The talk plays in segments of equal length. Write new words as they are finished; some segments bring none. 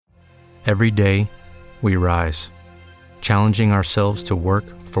Every day, we rise, challenging ourselves to work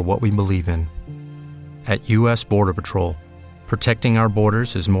for what we believe in. At U.S. Border Patrol, protecting our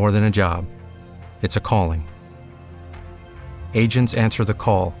borders is more than a job. It's a calling. Agents answer the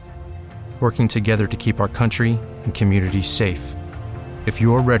call, working together to keep our country and communities safe. If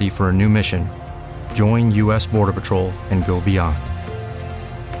you're ready for a new mission, join U.S. Border Patrol and go beyond.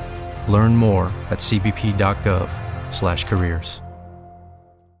 Learn more at cbp.gov/careers.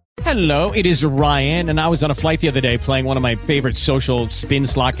 Hello, it is Ryan, and I was on a flight the other day playing one of my favorite social spin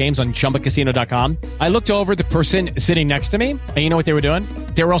slot games on ChumbaCasino.com. I looked over at the person sitting next to me, and you know what they were doing?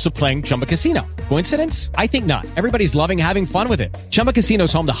 They were also playing Chumba Casino. Coincidence? I think not. Everybody's loving having fun with it. Chumba Casino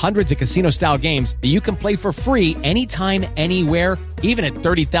is home to hundreds of casino-style games that you can play for free anytime, anywhere, even at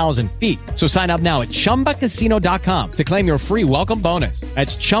 30,000 feet. So sign up now at ChumbaCasino.com to claim your free welcome bonus.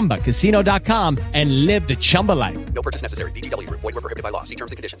 That's ChumbaCasino.com and live the Chumba life. No purchase necessary. VGW. Void where prohibited by law. See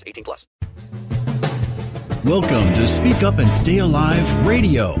terms and conditions. 18+. Welcome to Speak Up and Stay Alive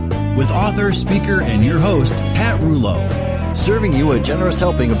Radio with author, speaker, and your host, Pat Rouleau. Serving you a generous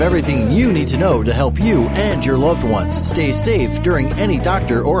helping of everything you need to know to help you and your loved ones stay safe during any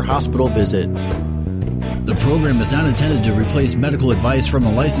doctor or hospital visit. The program is not intended to replace medical advice from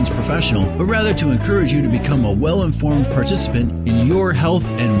a licensed professional, but rather to encourage you to become a well-informed participant in your health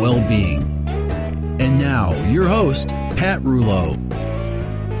and well-being. And now, your host, Pat Rouleau.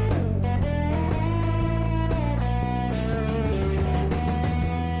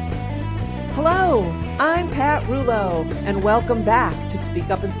 Hello, I'm Pat Rouleau, and welcome back to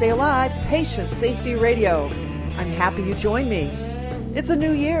Speak Up and Stay Alive, Patient Safety Radio. I'm happy you joined me. It's a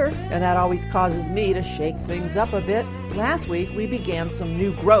new year, and that always causes me to shake things up a bit. Last week, we began some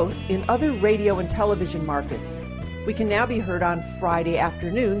new growth in other radio and television markets. We can now be heard on Friday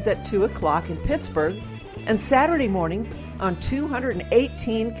afternoons at 2 o'clock in Pittsburgh, and Saturday mornings on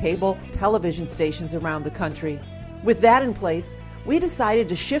 218 cable television stations around the country. With that in place, we decided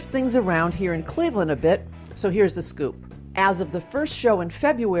to shift things around here in Cleveland a bit, so here's the scoop. As of the first show in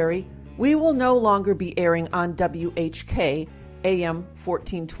February, we will no longer be airing on WHK AM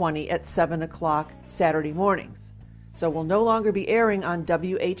 1420 at 7 o'clock Saturday mornings. So we'll no longer be airing on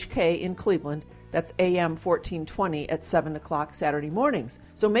WHK in Cleveland, that's AM 1420 at 7 o'clock Saturday mornings.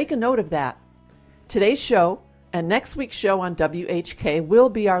 So make a note of that. Today's show and next week's show on WHK will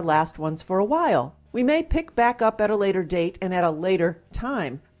be our last ones for a while. We may pick back up at a later date and at a later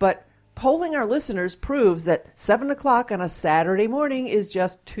time, but polling our listeners proves that 7 o'clock on a Saturday morning is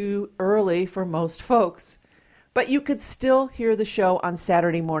just too early for most folks. But you could still hear the show on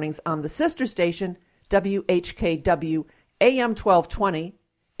Saturday mornings on the sister station, WHKW AM 1220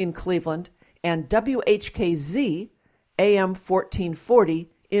 in Cleveland, and WHKZ AM 1440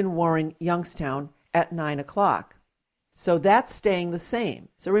 in Warren, Youngstown at 9 o'clock. So that's staying the same.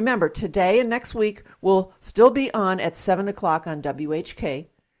 So remember, today and next week will still be on at 7 o'clock on WHK.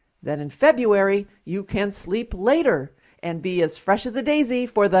 Then in February, you can sleep later and be as fresh as a daisy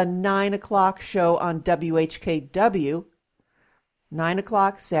for the 9 o'clock show on WHKW. 9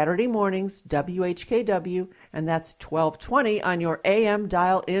 o'clock Saturday mornings, WHKW, and that's 1220 on your AM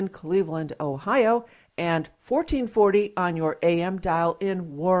dial in Cleveland, Ohio, and 1440 on your AM dial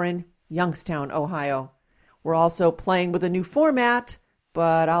in Warren, Youngstown, Ohio. We're also playing with a new format,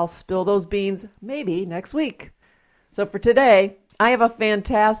 but I'll spill those beans maybe next week. So for today, I have a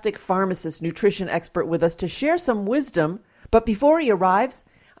fantastic pharmacist nutrition expert with us to share some wisdom, but before he arrives,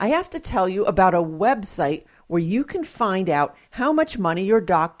 I have to tell you about a website where you can find out how much money your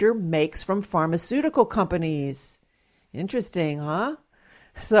doctor makes from pharmaceutical companies. Interesting, huh?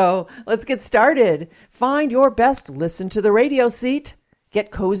 So let's get started. Find your best listen to the radio seat,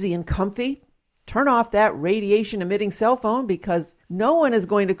 get cozy and comfy, turn off that radiation-emitting cell phone because no one is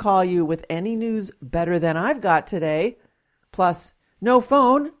going to call you with any news better than I've got today. Plus, no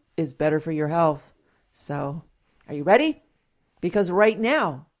phone is better for your health. So, are you ready? Because right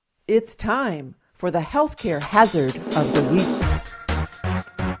now, it's time for the healthcare hazard of the week.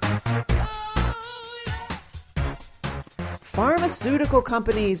 Pharmaceutical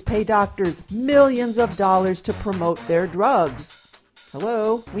companies pay doctors millions of dollars to promote their drugs.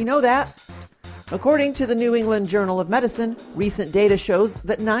 Hello, we know that. According to the New England Journal of Medicine, recent data shows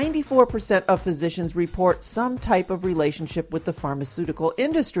that 94% of physicians report some type of relationship with the pharmaceutical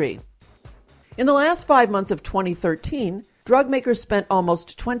industry. In the last 5 months of 2013, drug makers spent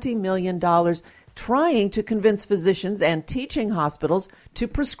almost $20 million trying to convince physicians and teaching hospitals to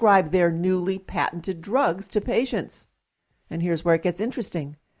prescribe their newly patented drugs to patients. And here's where it gets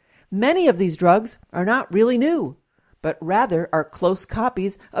interesting. Many of these drugs are not really new, but rather are close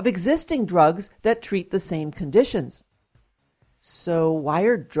copies of existing drugs that treat the same conditions. So why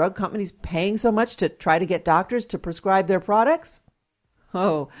are drug companies paying so much to try to get doctors to prescribe their products?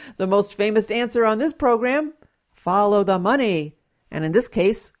 Oh, the most famous answer on this program: follow the money, and in this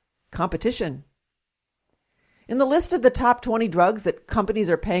case, competition. In the list of the top 20 drugs that companies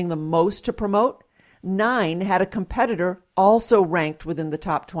are paying the most to promote, 9 had a competitor also ranked within the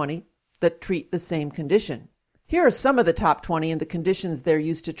top 20 that treat the same condition. Here are some of the top 20 and the conditions they're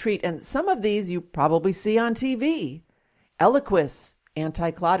used to treat, and some of these you probably see on TV. Eliquis,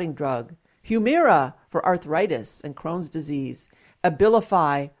 anti-clotting drug. Humira for arthritis and Crohn's disease.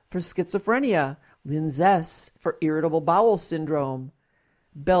 Abilify for schizophrenia. Linzess for irritable bowel syndrome.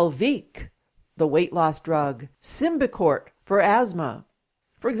 Belviq, the weight loss drug. Symbicort for asthma.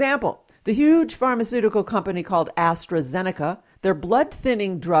 For example, the huge pharmaceutical company called AstraZeneca, their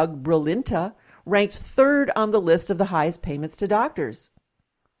blood-thinning drug Brilinta ranked 3rd on the list of the highest payments to doctors.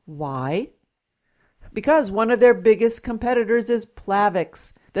 Why? Because one of their biggest competitors is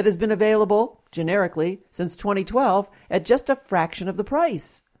Plavix, that has been available, generically, since 2012 at just a fraction of the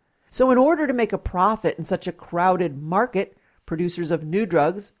price. So in order to make a profit in such a crowded market, producers of new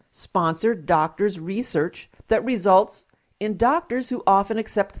drugs sponsor doctors' research that results in doctors who often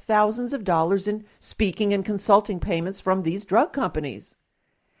accept thousands of dollars in speaking and consulting payments from these drug companies.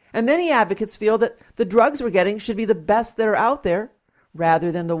 And many advocates feel that the drugs we're getting should be the best that are out there,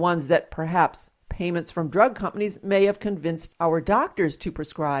 rather than the ones that perhaps payments from drug companies may have convinced our doctors to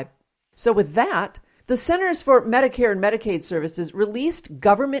prescribe. So with that, the Centers for Medicare and Medicaid Services released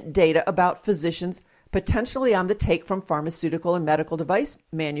government data about physicians potentially on the take from pharmaceutical and medical device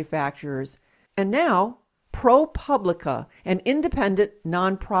manufacturers. And now, ProPublica, an independent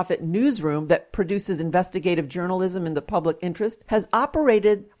nonprofit newsroom that produces investigative journalism in the public interest, has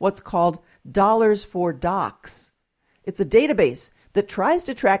operated what's called Dollars for Docs. It's a database that tries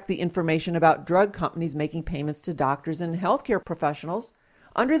to track the information about drug companies making payments to doctors and healthcare professionals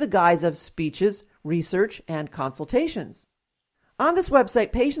under the guise of speeches, research, and consultations. On this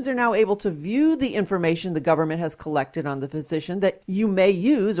website, patients are now able to view the information the government has collected on the physician that you may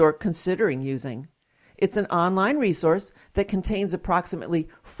use or considering using. It's an online resource that contains approximately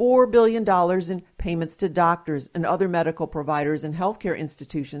 $4 billion in payments to doctors and other medical providers and healthcare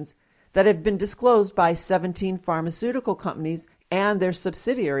institutions that have been disclosed by 17 pharmaceutical companies and their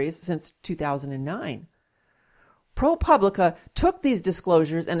subsidiaries since 2009. ProPublica took these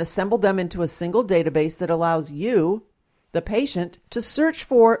disclosures and assembled them into a single database that allows you, the patient, to search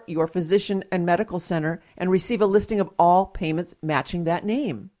for your physician and medical center and receive a listing of all payments matching that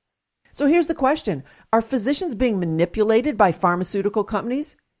name. So here's the question: are physicians being manipulated by pharmaceutical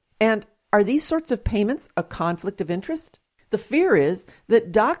companies? And are these sorts of payments a conflict of interest? The fear is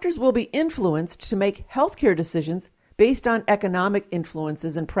that doctors will be influenced to make healthcare decisions based on economic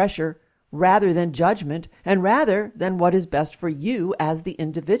influences and pressure rather than judgment and rather than what is best for you as the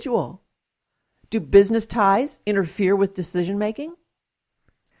individual. Do business ties interfere with decision making?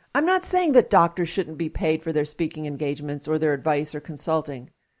 I'm not saying that doctors shouldn't be paid for their speaking engagements or their advice or consulting,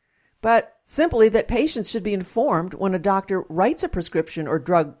 but simply that patients should be informed when a doctor writes a prescription or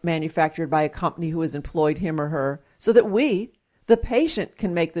drug manufactured by a company who has employed him or her, so that we, the patient,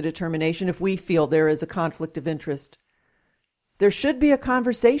 can make the determination if we feel there is a conflict of interest. There should be a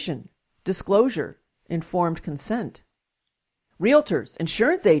conversation, disclosure, informed consent. Realtors,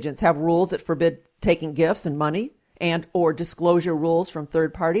 insurance agents have rules that forbid taking gifts and money and or disclosure rules from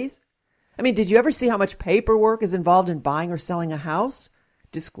third parties. I mean, did you ever see how much paperwork is involved in buying or selling a house?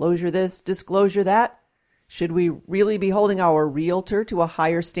 Disclosure this, disclosure that. Should we really be holding our realtor to a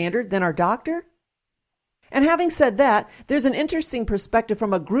higher standard than our doctor? And having said that, there's an interesting perspective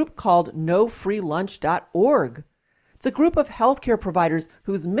from a group called NoFreeLunch.org. It's a group of healthcare providers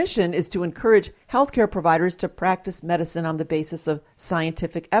whose mission is to encourage healthcare providers to practice medicine on the basis of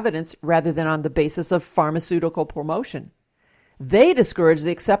scientific evidence rather than on the basis of pharmaceutical promotion. They discourage the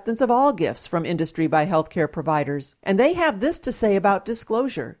acceptance of all gifts from industry by healthcare providers, and they have this to say about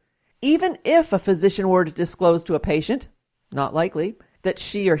disclosure. Even if a physician were to disclose to a patient, not likely, that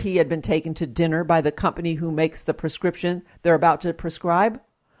she or he had been taken to dinner by the company who makes the prescription they're about to prescribe,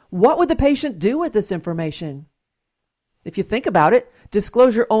 what would the patient do with this information? If you think about it,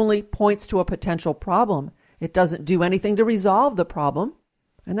 disclosure only points to a potential problem. It doesn't do anything to resolve the problem,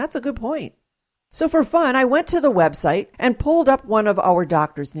 and that's a good point. So for fun, I went to the website and pulled up one of our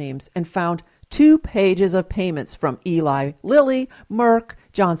doctors' names and found 2 pages of payments from Eli Lilly, Merck,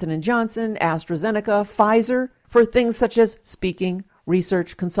 Johnson & Johnson, AstraZeneca, Pfizer for things such as speaking,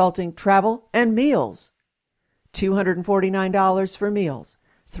 research, consulting, travel, and meals. $249 for meals,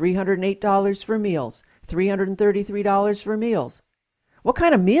 $308 for meals, $333 for meals. What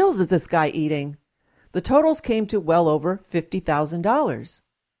kind of meals is this guy eating? The totals came to well over $50,000.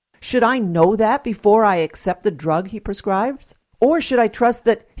 Should I know that before I accept the drug he prescribes? Or should I trust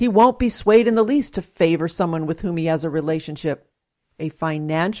that he won't be swayed in the least to favor someone with whom he has a relationship, a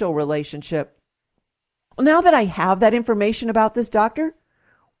financial relationship? Well, now that I have that information about this doctor,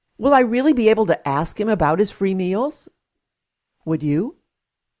 will I really be able to ask him about his free meals? Would you?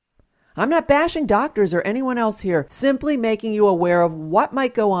 I'm not bashing doctors or anyone else here, simply making you aware of what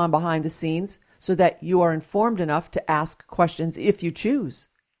might go on behind the scenes so that you are informed enough to ask questions if you choose.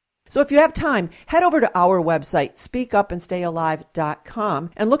 So if you have time, head over to our website, speakupandstayalive.com,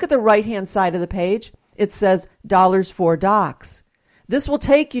 and look at the right-hand side of the page. It says Dollars for Docs. This will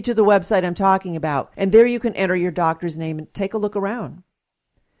take you to the website I'm talking about, and there you can enter your doctor's name and take a look around.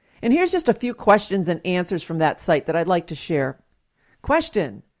 And here's just a few questions and answers from that site that I'd like to share.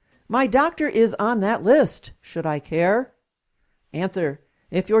 Question: my doctor is on that list. Should I care? Answer: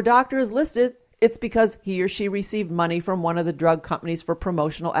 if your doctor is listed, it's because he or she received money from one of the drug companies for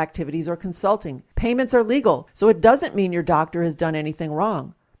promotional activities or consulting. Payments are legal, so it doesn't mean your doctor has done anything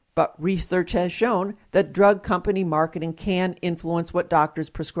wrong. But research has shown that drug company marketing can influence what doctors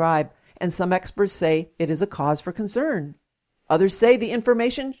prescribe, and some experts say it is a cause for concern. Others say the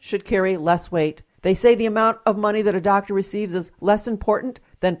information should carry less weight. They say the amount of money that a doctor receives is less important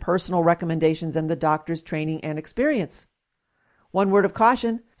than personal recommendations and the doctor's training and experience. One word of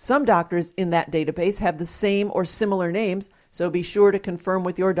caution: some doctors in that database have the same or similar names, so be sure to confirm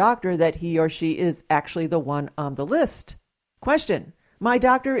with your doctor that he or she is actually the one on the list. Question: my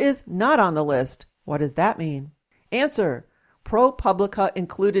doctor is not on the list. What does that mean? Answer: ProPublica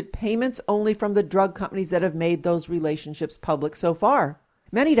included payments only from the drug companies that have made those relationships public so far.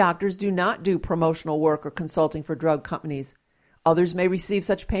 Many doctors do not do promotional work or consulting for drug companies. Others may receive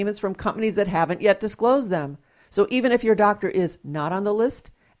such payments from companies that haven't yet disclosed them. So even if your doctor is not on the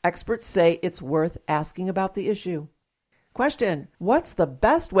list, experts say it's worth asking about the issue. Question: what's the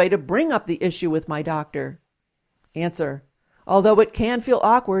best way to bring up the issue with my doctor? Answer: although it can feel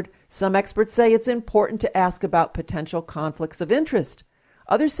awkward, some experts say it's important to ask about potential conflicts of interest.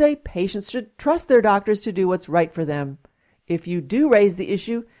 Others say patients should trust their doctors to do what's right for them. If you do raise the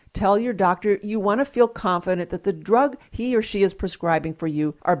issue, tell your doctor you want to feel confident that the drug he or she is prescribing for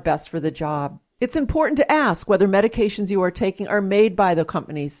you are best for the job. It's important to ask whether medications you are taking are made by the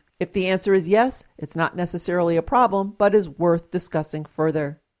companies. If the answer is yes, it's not necessarily a problem, but is worth discussing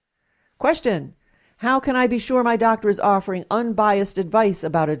further. Question: how can I be sure my doctor is offering unbiased advice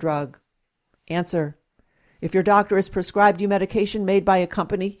about a drug? Answer: if your doctor has prescribed you medication made by a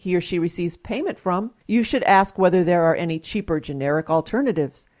company he or she receives payment from, you should ask whether there are any cheaper generic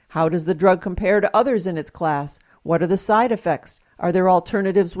alternatives. How does the drug compare to others in its class? What are the side effects? Are there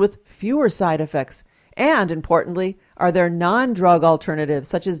alternatives with fewer side effects? And importantly, are there non-drug alternatives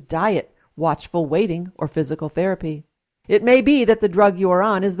such as diet, watchful waiting, or physical therapy? It may be that the drug you are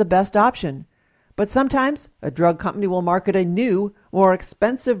on is the best option, but sometimes a drug company will market a new, more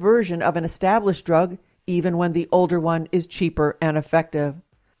expensive version of an established drug even when the older one is cheaper and effective.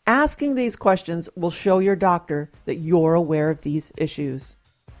 Asking these questions will show your doctor that you're aware of these issues.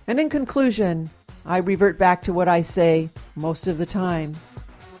 And in conclusion, I revert back to what I say most of the time.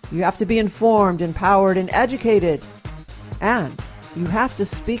 You have to be informed, empowered, and educated. And you have to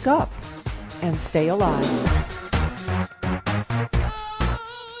speak up and stay alive.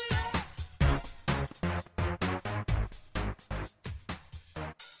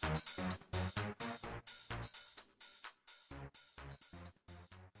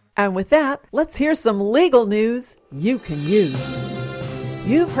 And with that, let's hear some legal news you can use.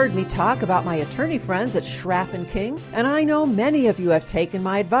 You've heard me talk about my attorney friends at Schraff & King, and I know many of you have taken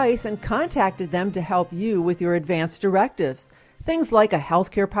my advice and contacted them to help you with your advance directives. Things like a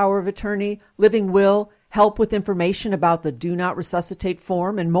healthcare power of attorney, living will, help with information about the Do Not Resuscitate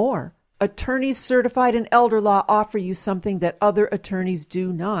form, and more. Attorneys certified in elder law offer you something that other attorneys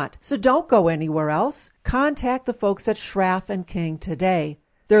do not. So don't go anywhere else. Contact the folks at Schraff & King today.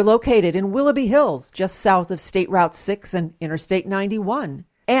 They're located in Willoughby Hills, just south of State Route 6 and Interstate 91.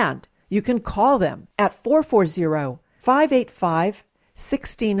 And you can call them at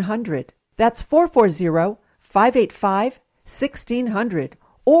 440-585-1600. That's 440-585-1600.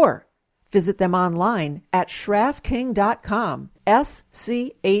 Or visit them online at schraffking.com.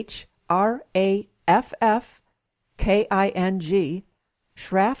 SCHRAFFKING.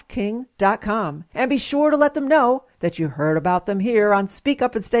 schraffking.com. And be sure to let them know that you heard about them here on Speak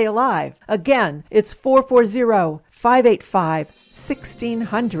Up and Stay Alive. Again, it's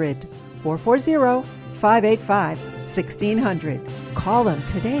 440-585-1600. 440-585-1600. Call them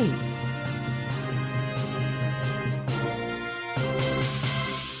today.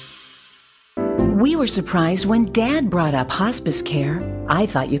 We were surprised when Dad brought up hospice care. I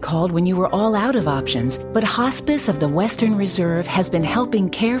thought you called when you were all out of options, but Hospice of the Western Reserve has been helping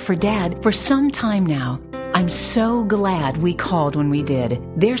care for Dad for some time now. I'm so glad we called when we did.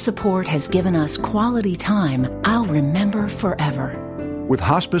 Their support has given us quality time I'll remember forever. With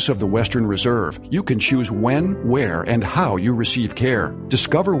Hospice of the Western Reserve, you can choose when, where, and how you receive care.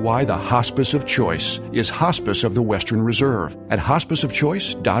 Discover why the hospice of choice is Hospice of the Western Reserve at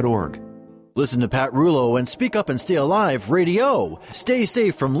hospiceofchoice.org. Listen to Pat Rulo and Speak Up and Stay Alive Radio. Stay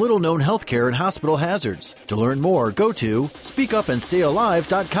safe from little-known healthcare and hospital hazards. To learn more, go to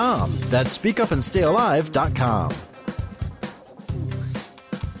speakupandstayalive.com. That's speakupandstayalive.com.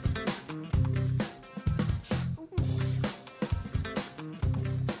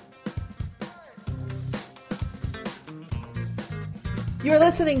 You're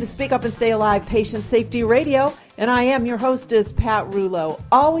listening to Speak Up and Stay Alive Patient Safety Radio, and I am your hostess, Pat Rulo.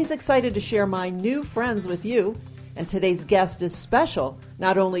 Always excited to share my new friends with you. And today's guest is special.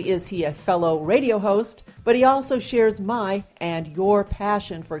 Not only is he a fellow radio host, but he also shares my and your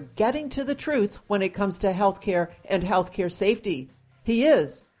passion for getting to the truth when it comes to healthcare and healthcare safety. He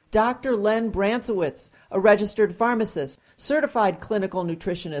is Dr. Len Brancewitz, a registered pharmacist, certified clinical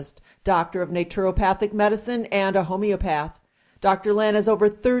nutritionist, doctor of naturopathic medicine, and a homeopath. Dr. Len has over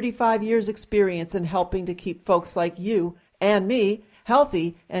 35 years' experience in helping to keep folks like you and me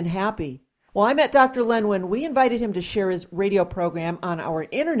healthy and happy. Well, I met Dr. Len when we invited him to share his radio program on our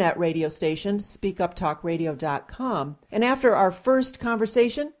internet radio station, speakuptalkradio.com. And after our first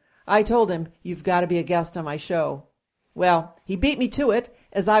conversation, I told him, "You've got to be a guest on my show." Well, he beat me to it,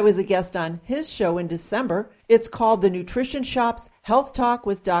 as I was a guest on his show in December. It's called The Nutrition Shop's Health Talk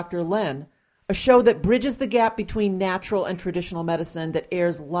with Dr. Len, a show that bridges the gap between natural and traditional medicine that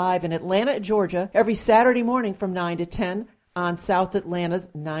airs live in Atlanta, Georgia, every Saturday morning from 9 to 10 on South Atlanta's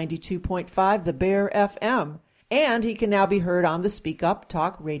 92.5 The Bear FM. And he can now be heard on the Speak Up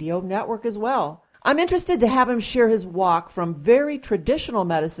Talk Radio Network as well. I'm interested to have him share his walk from very traditional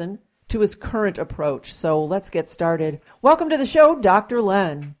medicine to his current approach. So let's get started. Welcome to the show, Dr.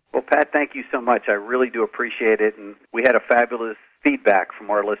 Len. Well, Pat, thank you so much. I really do appreciate it. And we had a fabulous feedback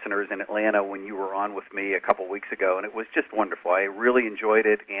from our listeners in Atlanta when you were on with me a couple weeks ago, and it was just wonderful. I really enjoyed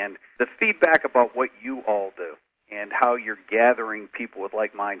it, and the feedback about what you all do and how you're gathering people with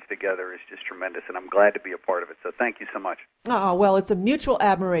like minds together is just tremendous, and I'm glad to be a part of it. So thank you so much. Oh, well, it's a mutual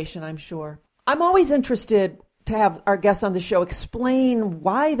admiration, I'm sure. I'm always interested to have our guests on the show explain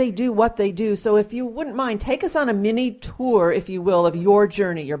why they do what they do. So if you wouldn't mind, take us on a mini tour, if you will, of your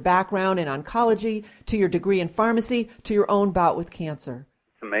journey, your background in oncology, to your degree in pharmacy, to your own bout with cancer.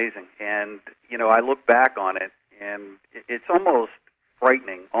 It's amazing. And, I look back on it, and it's almost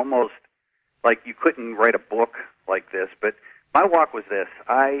frightening, almost like you couldn't write a book like this. But my walk was this.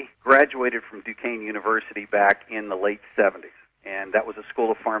 I graduated from Duquesne University back in the late 70s, and that was a school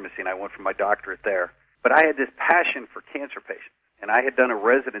of pharmacy, and I went for my doctorate there. But I had this passion for cancer patients, and I had done a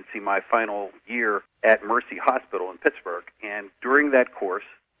residency my final year at Mercy Hospital in Pittsburgh. And during that course,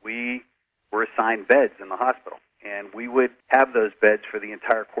 we were assigned beds in the hospital, and we would have those beds for the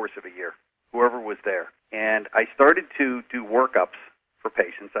entire course of a year, whoever was there. And I started to do workups for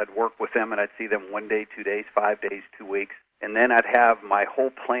patients. I'd work with them, and I'd see them 1 day, 2 days, 5 days, 2 weeks. And then I'd have my whole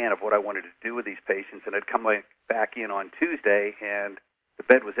plan of what I wanted to do with these patients, and I'd come back in on Tuesday, and the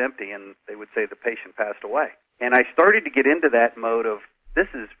bed was empty, and they would say the patient passed away. And I started to get into that mode of,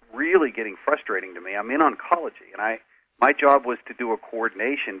 this is really getting frustrating to me. I'm in oncology, and my job was to do a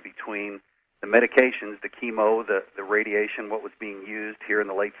coordination between the medications, the chemo, the radiation, what was being used here in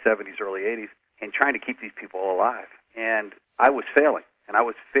the late 70s, early 80s, and trying to keep these people alive. And I was failing, and I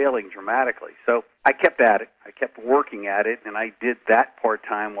was failing dramatically. So I kept at it. I kept working at it, and I did that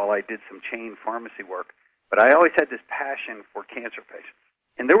part-time while I did some chain pharmacy work. But I always had this passion for cancer patients.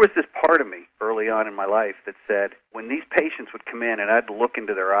 And there was this part of me early on in my life that said, when these patients would come in and I'd look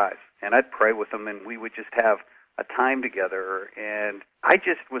into their eyes and I'd pray with them and we would just have a time together, and I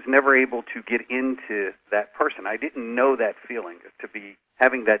just was never able to get into that person. I didn't know that feeling, to be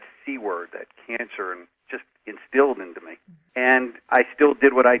having that C word, that cancer, and just instilled into me. And I still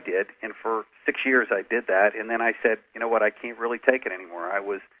did what I did, and for 6 years I did that, and then I said, you know what, I can't really take it anymore. I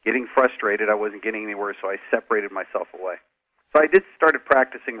was getting frustrated, I wasn't getting anywhere, so I separated myself away. So I started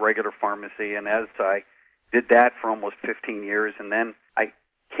practicing regular pharmacy, and as I did that for almost 15 years, and then I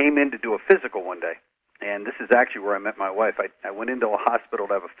came in to do a physical one day. And this is actually where I met my wife. I went into a hospital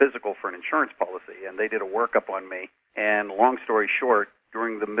to have a physical for an insurance policy, and they did a workup on me. And long story short,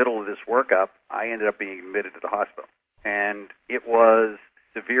 during the middle of this workup, I ended up being admitted to the hospital. And it was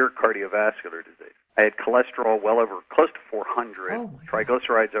severe cardiovascular disease. I had cholesterol well over close to 400,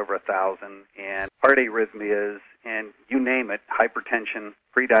 triglycerides over 1,000, and heart arrhythmias, and you name it, hypertension,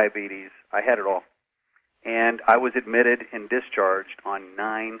 prediabetes. I had it all. And I was admitted and discharged on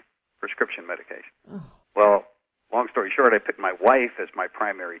 9 prescription medications. Oh. Well, long story short, I picked my wife as my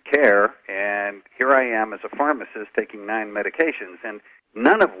primary care, and here I am as a pharmacist taking 9 medications, and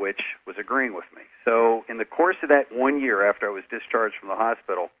none of which was agreeing with me. So in the course of that 1 year after I was discharged from the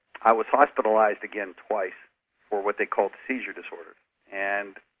hospital, I was hospitalized again twice for what they called seizure disorders.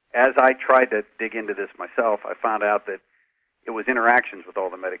 And as I tried to dig into this myself, I found out that it was interactions with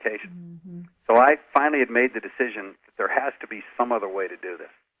all the medication. Mm-hmm. So I finally had made the decision that there has to be some other way to do this.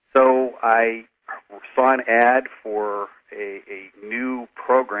 So I saw an ad for a new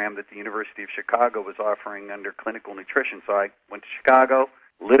program that the University of Chicago was offering under clinical nutrition. So I went to Chicago,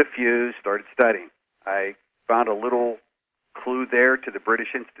 lit a fuse, started studying. I found a little clue there to the British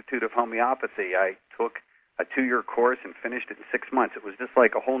Institute of Homeopathy. I took a 2-year course and finished it in 6 months. It was just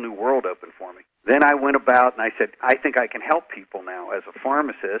like a whole new world opened for me. Then I went about and I said, I think I can help people now as a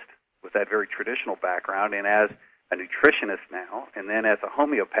pharmacist with that very traditional background and as a nutritionist now. And then as a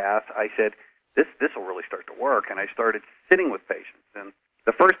homeopath, I said, this will really start to work. And I started sitting with patients. And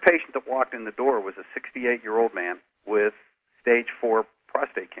the first patient that walked in the door was a 68-year-old man with stage 4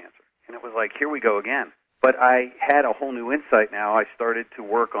 prostate cancer. And it was like, here we go again. But I had a whole new insight now. I started to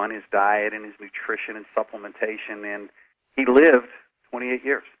work on his diet and his nutrition and supplementation, and he lived 28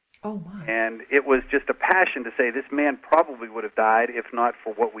 years. Oh, my. And it was just a passion to say this man probably would have died if not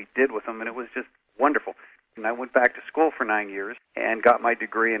for what we did with him, and it was just wonderful. And I went back to school for 9 years and got my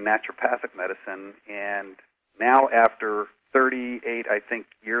degree in naturopathic medicine, and now after 38, I think,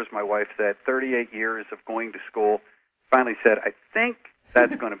 years, my wife said, 38 years of going to school, finally said, I think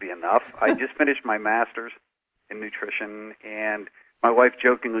that's going to be enough. I just finished my master's in nutrition, and my wife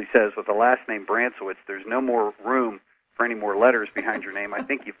jokingly says, with the last name Brantzowitz, there's no more room for any more letters behind your name. I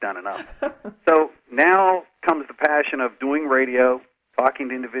think you've done enough. So now comes the passion of doing radio, talking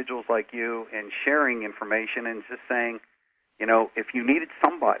to individuals like you, and sharing information and just saying, you know, if you needed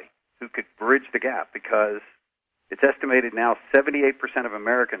somebody who could bridge the gap, because it's estimated now 78% of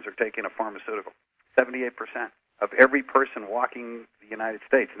Americans are taking a pharmaceutical, 78%. Of every person walking the United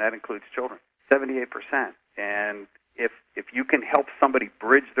States, and that includes children, 78%. And if you can help somebody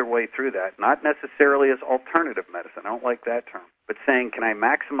bridge their way through that, not necessarily as alternative medicine, I don't like that term, but saying, can I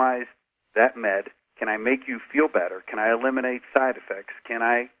maximize that med? Can I make you feel better? Can I eliminate side effects? Can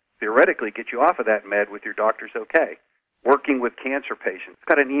I theoretically get you off of that med with your doctor's okay? Working with cancer patients.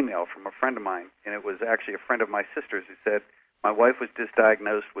 I got an email from a friend of mine, and it was actually a friend of my sister's who said, my wife was just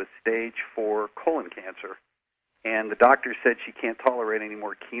diagnosed with stage 4 colon cancer. And the doctor said she can't tolerate any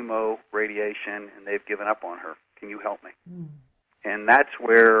more chemo, radiation, and they've given up on her. Can you help me? Mm. And that's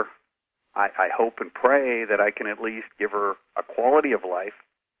where I hope and pray that I can at least give her a quality of life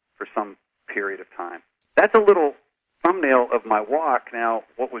for some period of time. That's a little thumbnail of my walk. Now,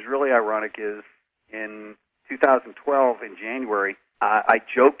 what was really ironic is in 2012, in January, I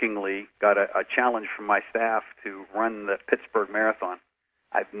jokingly got a challenge from my staff to run the Pittsburgh Marathon.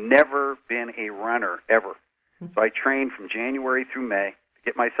 I've never been a runner, ever. So I trained from January through May to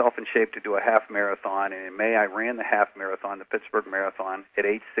get myself in shape to do a half marathon. And in May, I ran the half marathon, the Pittsburgh Marathon, at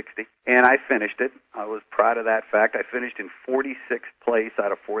age 60. And I finished it. I was proud of that fact. I finished in 46th place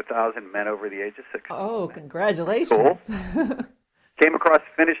out of 4,000 men over the age of 60. Oh, congratulations. Cool. Came across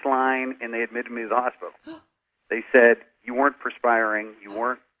the finish line, and they admitted me to the hospital. They said, you weren't perspiring, you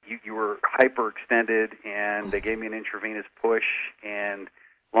were hyperextended, and they gave me an intravenous push. And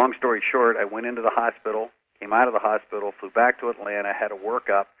long story short, I went into the hospital, came out of the hospital, flew back to Atlanta, had a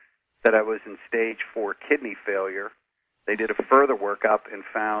workup, said I was in stage 4 kidney failure. They did a further workup and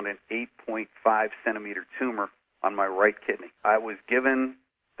found an 8.5 centimeter tumor on my right kidney. I was given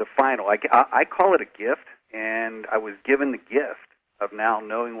the final, I call it a gift, and I was given the gift of now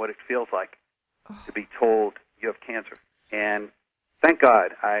knowing what it feels like to be told you have cancer. And thank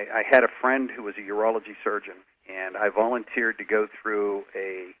God, I had a friend who was a urology surgeon, and I volunteered to go through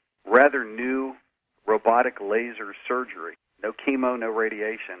a rather new robotic laser surgery. No chemo, no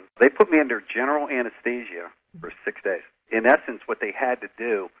radiation. They put me under general anesthesia for 6 days. In essence, what they had to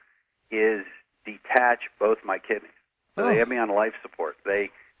do is detach both my kidneys. So they had me on life support.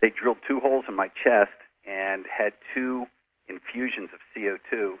 They drilled 2 holes in my chest and had 2 infusions of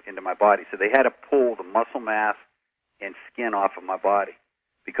CO2 into my body. So they had to pull the muscle mass and skin off of my body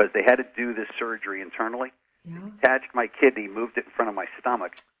because they had to do this surgery internally. Yeah. Detached my kidney, moved it in front of my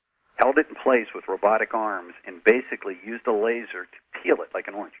stomach, held it in place with robotic arms, and basically used a laser to peel it like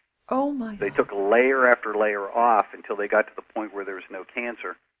an orange. Oh, my They God. took layer after layer off until they got to the point where there was no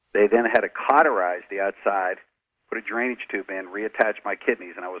cancer. They then had to cauterize the outside, put a drainage tube in, reattach my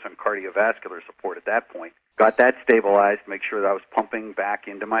kidneys, and I was on cardiovascular support at that point. Got that stabilized, make sure that I was pumping back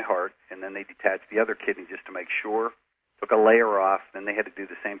into my heart, and then they detached the other kidney just to make sure. Took a layer off, then they had to do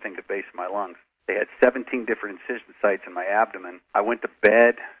the same thing to base my lungs. They had 17 different incision sites in my abdomen. I went to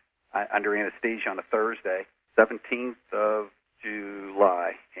bed under anesthesia on a Thursday, 17th of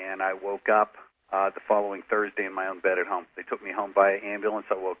July, and I woke up the following Thursday in my own bed at home. They took me home by ambulance.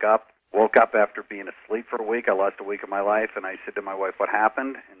 I woke up after being asleep for a week. I lost a week of my life, and I said to my wife, what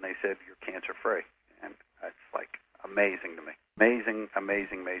happened? And they said, you're cancer-free. And that's like amazing to me. Amazing,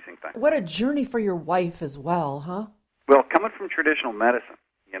 amazing, amazing thing. What a journey for your wife as well, huh? Well, coming from traditional medicine,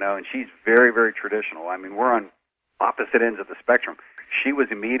 and she's very, very traditional. I mean, we're on opposite ends of the spectrum. She was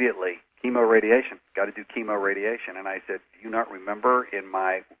immediately chemoradiation, got to do chemoradiation. And I said, do you not remember in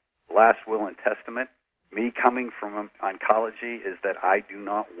my last will and testament, me coming from oncology is that I do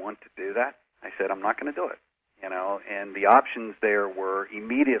not want to do that? I said, I'm not going to do it, and the options there were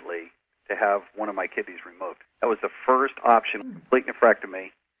immediately to have one of my kidneys removed. That was the first option, complete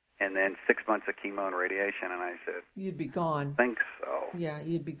nephrectomy, and then 6 months of chemo and radiation. And I said, You'd be gone. think so. Yeah,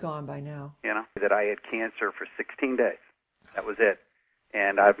 you'd be gone by now. That I had cancer for 16 days. That was it.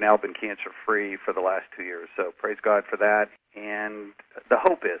 And I've now been cancer-free for the last 2 years. So praise God for that. And the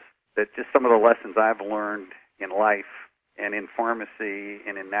hope is that just some of the lessons I've learned in life and in pharmacy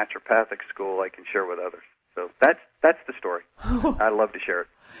and in naturopathic school I can share with others. So that's the story. I love to share it.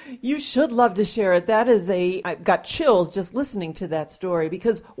 You should love to share it. I've got chills just listening to that story,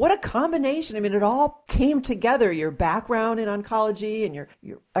 because what a combination. I mean, it all came together, your background in oncology and your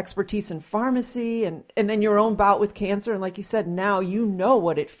expertise in pharmacy and then your own bout with cancer. And like you said, now you know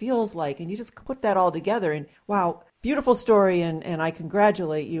what it feels like, and you just put that all together. And wow, beautiful story, and I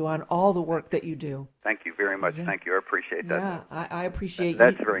congratulate you on all the work that you do. Thank you very much. Yeah. Thank you. I appreciate that. Yeah, I appreciate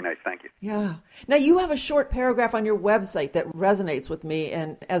That's you. very nice. Thank you. Yeah. Now, you have a short paragraph on your website that resonates with me,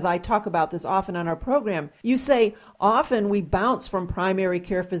 and as I talk about this often on our program, you say, often we bounce from primary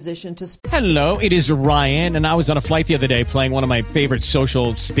care physician to... Hello, it is Ryan, and I was on a flight the other day playing one of my favorite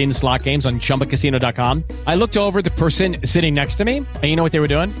social spin slot games on ChumbaCasino.com. I looked over the person sitting next to me, and you know what they were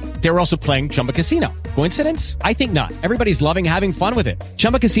doing? They were also playing Chumba Casino. Coincidence? I think not. Everybody's loving having fun with it.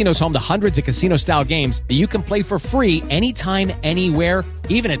 Chumba Casino is home to hundreds of casino-style games that you can play for free anytime, anywhere,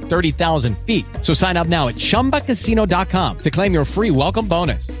 even at 30,000 feet. So sign up now at ChumbaCasino.com to claim your free welcome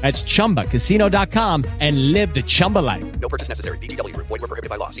bonus. That's ChumbaCasino.com and live the Chumba life. No purchase necessary. VGW. Void were prohibited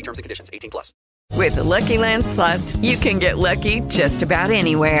by law. See terms and conditions. 18+. With the Lucky Land Slots, you can get lucky just about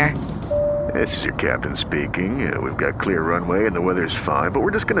anywhere. This is your captain speaking. We've got clear runway and the weather's fine, but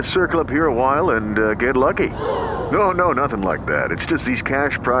we're just going to circle up here a while and get lucky. No, nothing like that. It's just these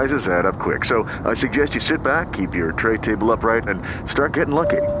cash prizes add up quick. So I suggest you sit back, keep your tray table upright, and start getting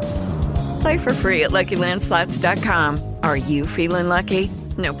lucky. Play for free at LuckyLandSlots.com. Are you feeling lucky?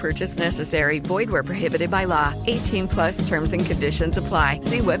 No purchase necessary. Void where prohibited by law. 18+ terms and conditions apply.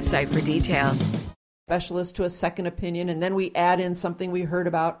 See website for details. Specialist to a second opinion, and then we add in something we heard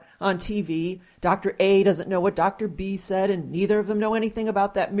about on TV. Dr. A doesn't know what Dr. B said, and neither of them know anything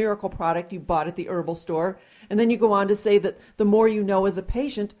about that miracle product you bought at the herbal store. And then you go on to say that the more you know as a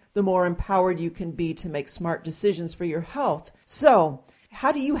patient, the more empowered you can be to make smart decisions for your health. So,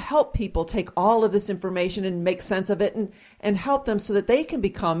 how do you help people take all of this information and make sense of it and help them so that they can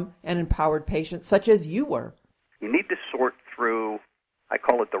become an empowered patient, such as you were? You need to sort through, I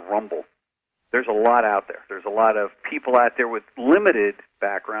call it the rumble. There's a lot out there. There's a lot of people out there with limited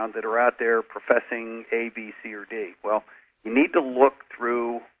background that are out there professing A, B, C, or D. Well, you need to look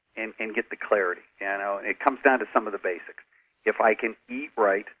through and get the clarity. It comes down to some of the basics. If I can eat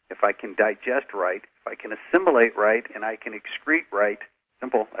right, if I can digest right, if I can assimilate right, and I can excrete right,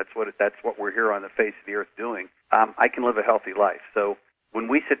 simple. That's what we're here on the face of the earth doing. I can live a healthy life. So when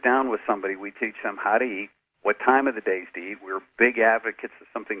we sit down with somebody, we teach them how to eat, what time of the days to eat. We're big advocates of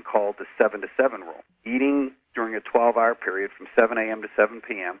something called the 7 to 7 rule. Eating during a 12-hour period from 7 a.m. to 7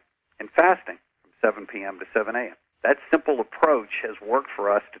 p.m. and fasting from 7 p.m. to 7 a.m. That simple approach has worked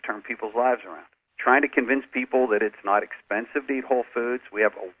for us to turn people's lives around. Trying to convince people that it's not expensive to eat whole foods. We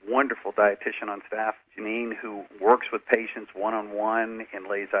have a wonderful dietitian on staff, Janine, who works with patients one-on-one and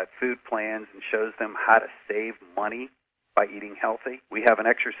lays out food plans and shows them how to save money by eating healthy. We have an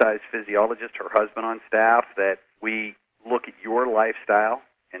exercise physiologist, her husband, on staff that we look at your lifestyle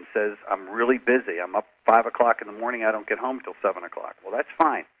and says, I'm really busy. I'm up 5 o'clock in the morning. I don't get home till 7 o'clock. Well, that's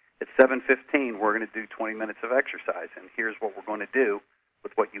fine. At 7:15, we're going to do 20 minutes of exercise, and here's what we're going to do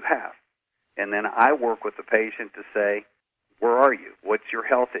with what you have. And then I work with the patient to say, where are you? What's your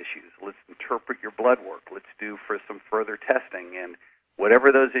health issues? Let's interpret your blood work. Let's do for some further testing. And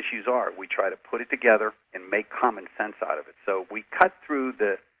whatever those issues are, we try to put it together and make common sense out of it. So we cut through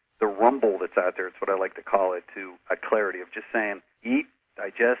the rumble that's out there, it's what I like to call it, to a clarity of just saying, eat,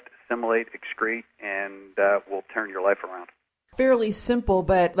 digest, assimilate, excrete, and we'll turn your life around. Fairly simple,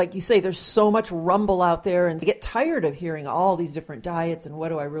 but like you say, there's so much rumble out there, and you get tired of hearing all these different diets and what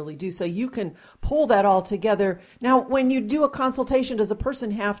do I really do. So you can pull that all together. Now, when you do a consultation, does a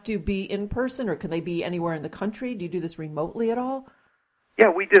person have to be in person, or can they be anywhere in the country? Do you do this remotely at all? Yeah,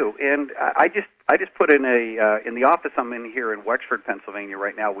 we do, and I just put in in the office I'm in here in Wexford, Pennsylvania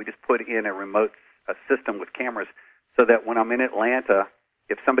right now. We just put in a remote system with cameras so that when I'm in Atlanta,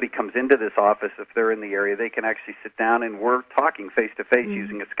 if somebody comes into this office, if they're in the area, they can actually sit down and we're talking face-to-face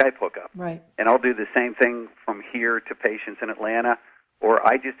using a Skype hookup. Right. And I'll do the same thing from here to patients in Atlanta. Or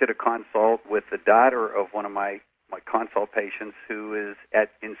I just did a consult with the daughter of one of my consult patients who is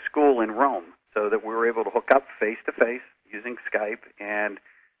in school in Rome, so that we were able to hook up face-to-face using Skype and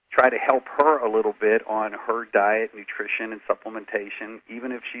try to help her a little bit on her diet, nutrition, and supplementation,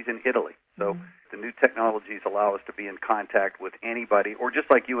 even if she's in Italy. So the new technologies allow us to be in contact with anybody, or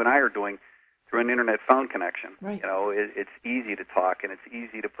just like you and I are doing through an internet phone connection. Right. You know, it's easy to talk, and it's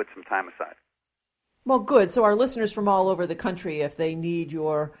easy to put some time aside. Well, good. So our listeners from all over the country, if they need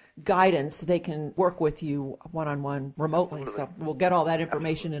your guidance, they can work with you one-on-one remotely. So we'll get all that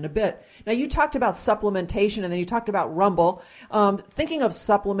information in a bit. Now, you talked about supplementation, and then you talked about Rumble. Thinking of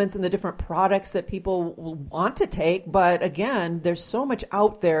supplements and the different products that people want to take, but again, there's so much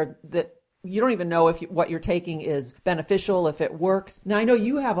out there that you don't even know if what you're taking is beneficial, if it works. Now, I know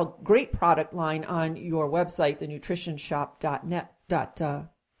you have a great product line on your website, the nutritionshop.net.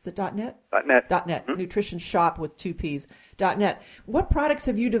 Is it .net? .net. .net. Nutrition Shop with 2 P's. .net. What products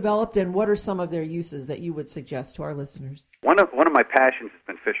have you developed, and what are some of their uses that you would suggest to our listeners? One of my passions has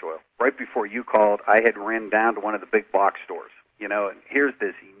been fish oil. Right before you called, I had ran down to one of the big box stores. You know, and here's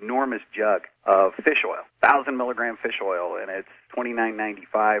this enormous jug of fish oil, 1,000 milligram fish oil, and it's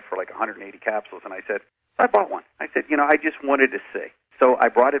 $29.95 for like 180 capsules. And I bought one. I said, you know, I just wanted to see. So I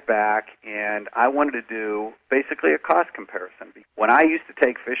brought it back, and I wanted to do basically a cost comparison. When I used to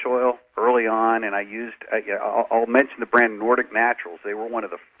take fish oil early on, and I used, I'll mention the brand Nordic Naturals. They were one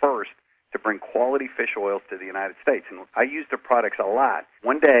of the first to bring quality fish oils to the United States, and I used their products a lot.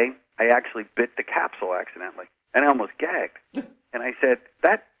 One day, I actually bit the capsule accidentally, and I almost gagged. And I said,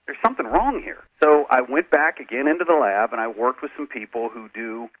 there's something wrong here. So I went back again into the lab, and I worked with some people who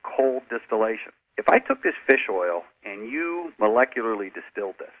do cold distillation. If I took this fish oil and you molecularly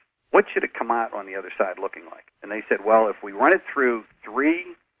distilled this, what should it come out on the other side looking like? And they said, well, if we run it through 3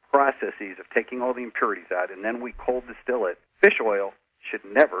 processes of taking all the impurities out and then we cold distill it, fish oil should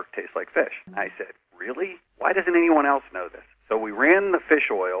never taste like fish. And I said, really? Why doesn't anyone else know this? So we ran the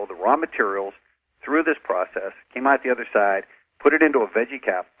fish oil, the raw materials, through this process, came out the other side, put it into a veggie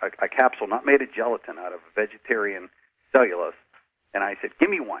a capsule not made of gelatin, out of vegetarian cellulose. And I said, give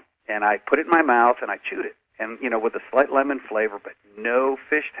me one. And I put it in my mouth, and I chewed it, and, you know, with a slight lemon flavor, but no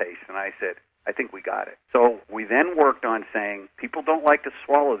fish taste. And I said, I think we got it. So we then worked on saying, people don't like to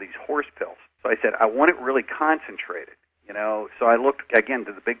swallow these horse pills. So I said, I want it really concentrated, you know. So I looked, again,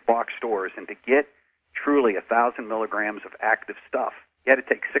 to the big box stores, and to get truly 1,000 milligrams of active stuff, you had to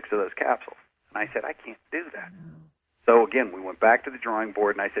take 6 of those capsules. And I said, I can't do that. So, again, we went back to the drawing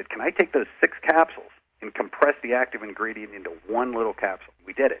board, and I said, can I take those 6 capsules and compress the active ingredient into one little capsule?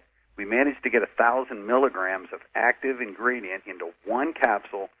 We did it. We managed to get 1,000 milligrams of active ingredient into one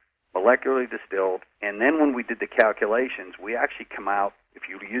capsule, molecularly distilled, and then when we did the calculations, we actually come out, if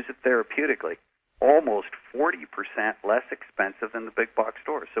you use it therapeutically, almost 40% less expensive than the big box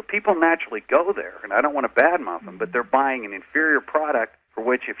stores. So people naturally go there, and I don't want to badmouth them, but they're buying an inferior product for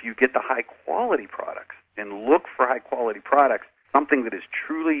which, if you get the high-quality products and look for high-quality products, something that is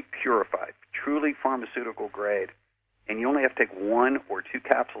truly purified, truly pharmaceutical grade, and you only have to take 1 or 2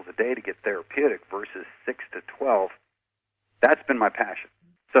 capsules a day to get therapeutic versus 6 to 12, that's been my passion.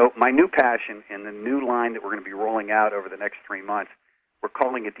 So my new passion in the new line that we're going to be rolling out over the next 3 months, we're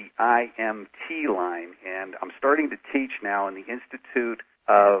calling it the IMT line, and I'm starting to teach now in the Institute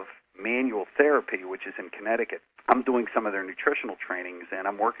of Manual Therapy, which is in Connecticut. I'm doing some of their nutritional trainings, and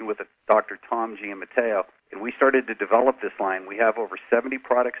I'm working with Dr. Tom Giammatteo, and we started to develop this line. We have over 70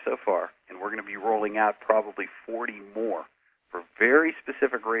 products so far, and we're going to be rolling out probably 40 more for very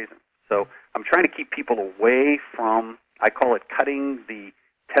specific reasons. So I'm trying to keep people away from, I call it cutting the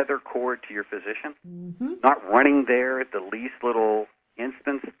tether cord to your physician, not running there at the least little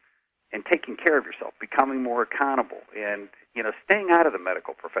instance, and taking care of yourself, becoming more accountable, and, you know, staying out of the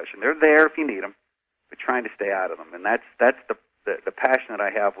medical profession. They're there if you need them. but trying to stay out of them. And that's the passion that I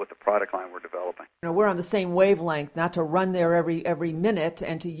have with the product line we're developing. We're on the same wavelength, not to run there every minute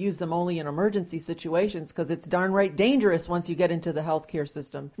and to use them only in emergency situations, because it's darn right dangerous once you get into the healthcare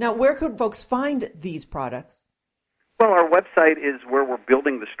system. Now, where could folks find these products? Well, our website is where we're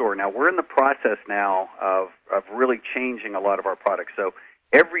building the store. Now, we're in the process now of really changing a lot of our products. So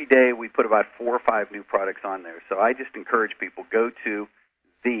every day we put about 4 or 5 new products on there. So I just encourage people, go to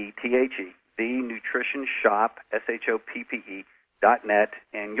the Nutrition Shop, SHOPPE.net,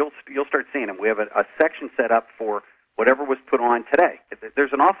 and you'll start seeing them. We have a section set up for whatever was put on today.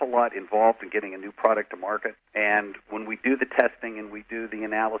 There's an awful lot involved in getting a new product to market, and when we do the testing and we do the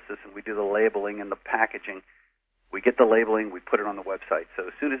analysis and we do the labeling and the packaging, we get the labeling, we put it on the website. So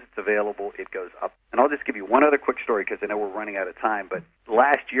as soon as it's available, it goes up. And I'll just give you one other quick story because I know we're running out of time, but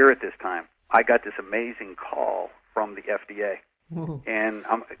last year at this time, I got this amazing call from the FDA. And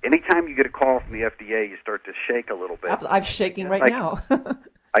anytime you get a call from the FDA, you start to shake a little bit. I'm shaking right now.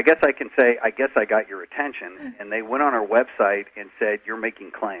 I guess I can say, I guess I got your attention. And they went on our website and said, you're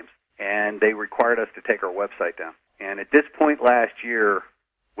making claims. And they required us to take our website down. And at this point last year,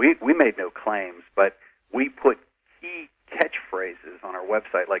 we made no claims, but we put key catchphrases on our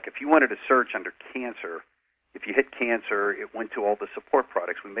website. Like if you wanted to search under cancer, if you hit cancer, it went to all the support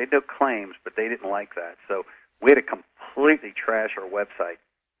products. We made no claims, but they didn't like that. So we had to completely trash our website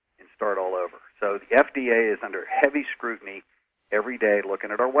and start all over. So the FDA is under heavy scrutiny every day looking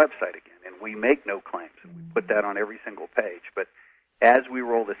at our website again, and we make no claims. And we put that on every single page. But as we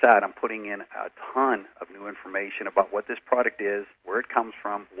roll this out, I'm putting in a ton of new information about what this product is, where it comes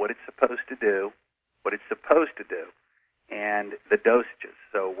from, what it's supposed to do, and the dosages.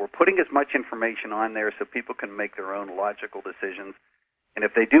 So we're putting as much information on there so people can make their own logical decisions. And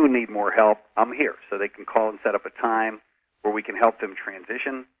if they do need more help, I'm here. So they can call and set up a time where we can help them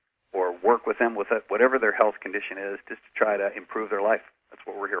transition or work with them with whatever their health condition is, just to try to improve their life. That's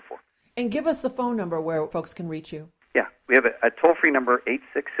what we're here for. And give us the phone number where folks can reach you. Yeah, we have a toll-free number,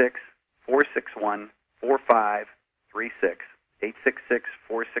 866-461-4536.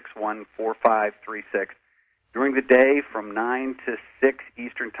 866-461-4536. During the day from 9 to 6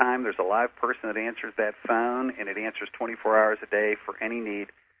 Eastern Time, there's a live person that answers that phone, and it answers 24 hours a day for any need.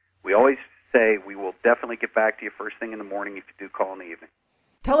 We always say we will definitely get back to you first thing in the morning if you do call in the evening.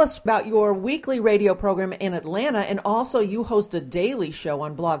 Tell us about your weekly radio program in Atlanta, and also you host a daily show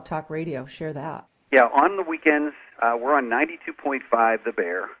on Blog Talk Radio. Share that. Yeah, on the weekends, we're on 92.5 The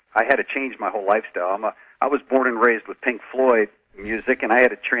Bear. I had to change my whole lifestyle. I was born and raised with Pink Floyd music, and I had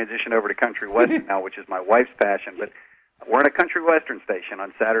to transition over to country western now, which is my wife's passion. But we're on a country western station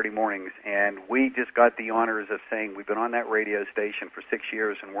on Saturday mornings, and we just got the honors of saying we've been on that radio station for 6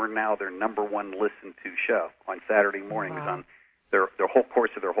 years, and we're now their number one listened to show on Saturday mornings on their whole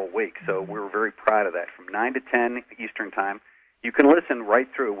course of their whole week. So we were very proud of that. From 9 to 10 Eastern Time, you can listen right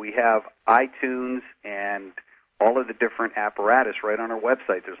through. We have iTunes and all of the different apparatus right on our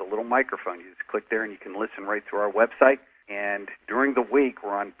website. There's a little microphone. You just click there and you can listen right through our website. And during the week,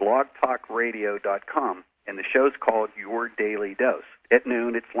 we're on blogtalkradio.com, and the show's called Your Daily Dose. At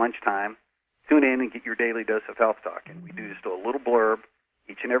noon, it's lunchtime. Tune in and get your daily dose of health talk. And we do just a little blurb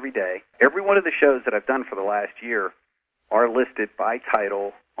each and every day. Every one of the shows that I've done for the last year are listed by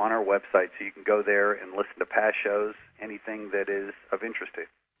title on our website, so you can go there and listen to past shows, anything that is of interest to you.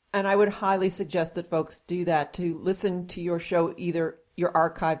 And I would highly suggest that folks do that, to listen to your show, either your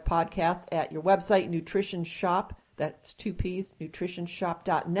archived podcast at your website, Nutrition Shop. That's 2 P's,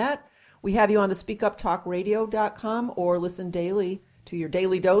 nutritionshop.net. We have you on the speakuptalkradio.com, or listen daily to your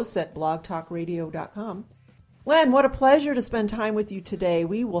daily dose at blogtalkradio.com. Len, what a pleasure to spend time with you today.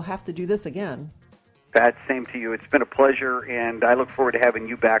 We will have to do this again. Pat, same to you. It's been a pleasure, and I look forward to having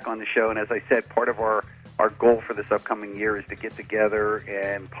you back on the show. And as I said, part of our goal for this upcoming year is to get together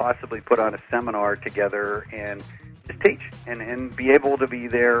and possibly put on a seminar together and just teach and be able to be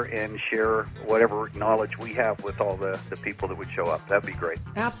there and share whatever knowledge we have with all the people that would show up. That'd be great.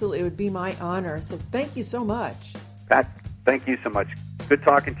 Absolutely. It would be my honor. So thank you so much. Pat, thank you so much. Good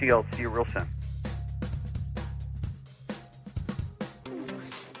talking to you. I'll see you real soon.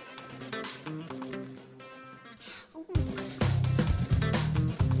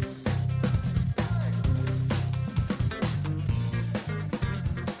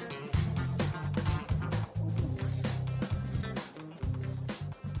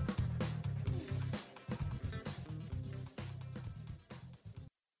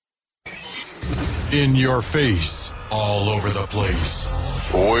 In your face, all over the place.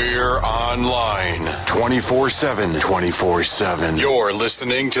 We're online 24/7. 24/7. You're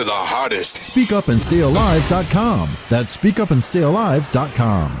listening to the hottest. SpeakUpandStayAlive.com. That's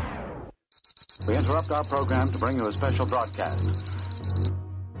SpeakUpandStayAlive.com. We interrupt our program to bring you a special broadcast.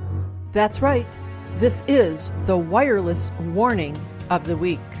 That's right. This is the wireless warning of the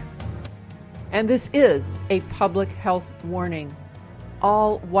week. And this is a public health warning.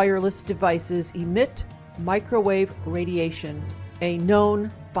 All wireless devices emit microwave radiation, a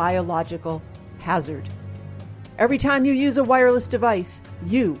known biological hazard. Every time you use a wireless device,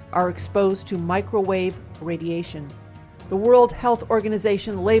 you are exposed to microwave radiation. The World Health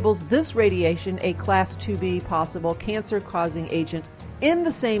Organization labels this radiation a Class 2B possible cancer-causing agent in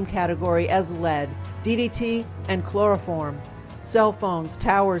the same category as lead, DDT, and chloroform. Cell phones,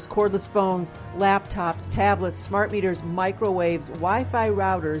 towers, cordless phones, laptops, tablets, smart meters, microwaves, Wi-Fi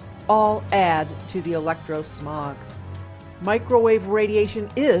routers all add to the electrosmog. Microwave radiation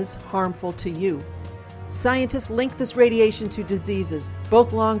is harmful to you. Scientists link this radiation to diseases,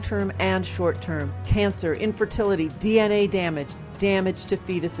 both long-term and short-term: cancer, infertility, DNA damage, damage to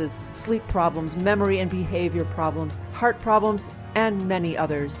fetuses, sleep problems, memory and behavior problems, heart problems, and many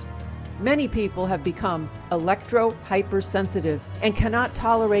others. Many people have become electro-hypersensitive and cannot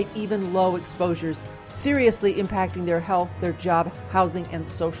tolerate even low exposures, seriously impacting their health, their job, housing, and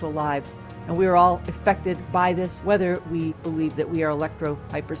social lives. And we are all affected by this, whether we believe that we are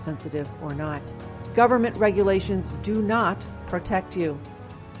electro-hypersensitive or not. Government regulations do not protect you.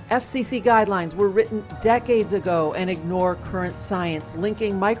 FCC guidelines were written decades ago and ignore current science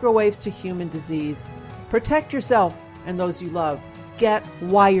linking microwaves to human disease. Protect yourself and those you love. Get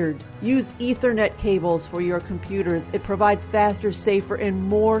wired. Use Ethernet cables for your computers. It provides faster, safer, and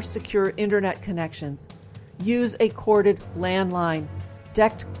more secure internet connections. Use a corded landline.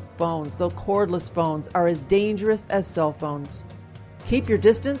 DECT phones, though cordless phones, are as dangerous as cell phones. Keep your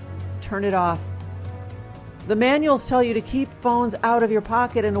distance. Turn it off. The manuals tell you to keep phones out of your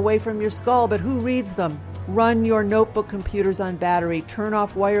pocket and away from your skull, but who reads them? Run your notebook computers on battery, turn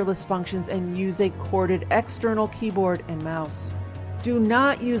off wireless functions, and use a corded external keyboard and mouse. Do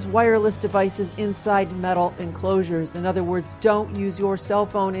not use wireless devices inside metal enclosures. In other words, don't use your cell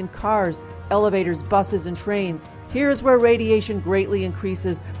phone in cars, elevators, buses, and trains. Here's where radiation greatly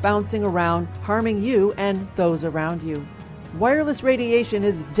increases, bouncing around, harming you and those around you. Wireless radiation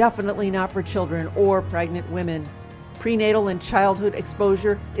is definitely not for children or pregnant women. Prenatal and childhood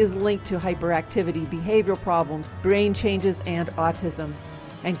exposure is linked to hyperactivity, behavioral problems, brain changes, and autism.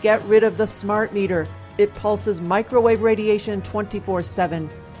 And get rid of the smart meter. It pulses microwave radiation 24/7,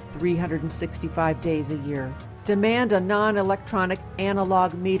 365 days a year. Demand a non-electronic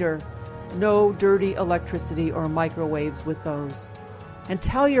analog meter. No dirty electricity or microwaves with those. And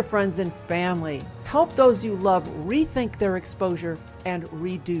tell your friends and family. Help those you love rethink their exposure and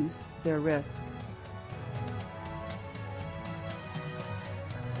reduce their risk.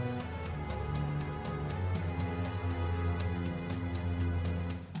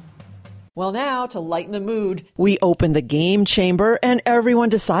 Well, now, to lighten the mood, we opened the game chamber and everyone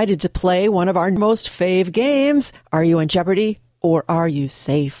decided to play one of our most fave games. Are you in jeopardy or are you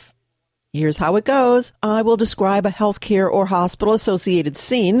safe? Here's how it goes. I will describe a healthcare or hospital-associated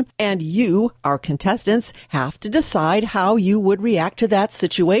scene, and you, our contestants, have to decide how you would react to that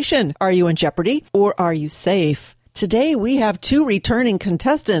situation. Are you in jeopardy or are you safe? Today, we have two returning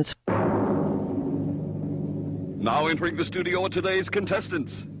contestants. Now entering the studio are today's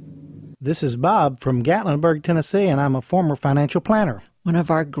contestants. This is Bob from Gatlinburg, Tennessee, and I'm a former financial planner. One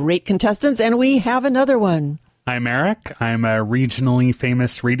of our great contestants, and we have another one. I'm Eric. I'm a regionally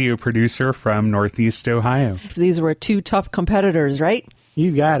famous radio producer from Northeast Ohio. These were two tough competitors, right?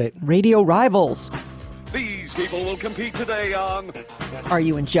 You got it. Radio rivals. These people will compete today on Are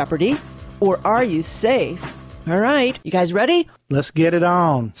You in Jeopardy? Or Are You Safe? All right. You guys ready? Let's get it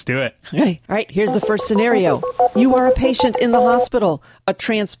on. Let's do it. Okay. All right. Here's the first scenario. You are a patient in the hospital. A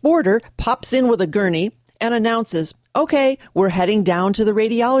transporter pops in with a gurney and announces, okay, we're heading down to the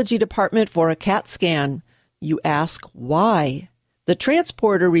radiology department for a CAT scan. You ask why. The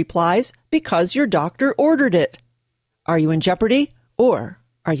transporter replies, because your doctor ordered it. Are you in jeopardy or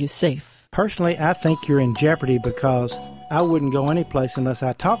are you safe? Personally, I think you're in jeopardy because I wouldn't go anyplace unless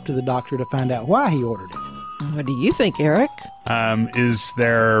I talked to the doctor to find out why he ordered it. What do you think, Eric? Is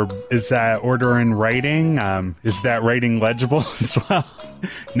that order in writing? Is that writing legible as well?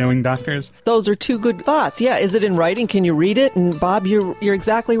 Knowing doctors? Those are two good thoughts. Yeah, is it in writing? Can you read it? And Bob, you're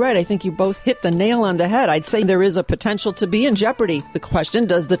exactly right. I think you both hit the nail on the head. I'd say there is a potential to be in jeopardy. The question,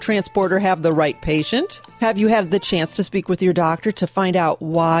 does the transporter have the right patient? Have you had the chance to speak with your doctor to find out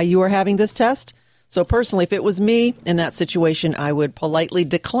why you are having this test? So personally, if it was me in that situation, I would politely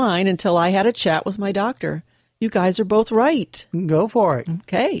decline until I had a chat with my doctor. You guys are both right. Go for it.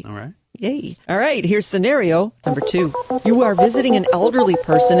 Okay. All right. Yay. All right, here's scenario number 2. You are visiting an elderly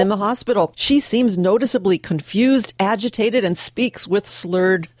person in the hospital. She seems noticeably confused, agitated, and speaks with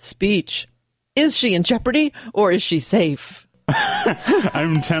slurred speech. Is she in jeopardy or is she safe?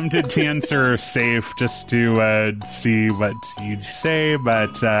 I'm tempted to answer safe just to see what you'd say,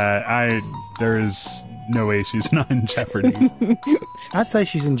 but there's no way she's not in jeopardy. I'd say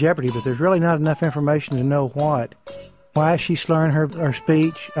she's in jeopardy, but there's really not enough information to know what. Why is she slurring her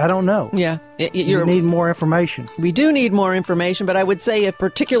speech? I don't know. Yeah. You need more information. We do need more information, but I would say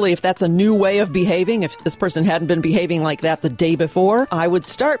particularly if that's a new way of behaving, if this person hadn't been behaving like that the day before, I would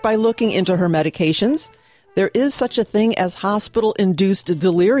start by looking into her medications. There is such a thing as hospital-induced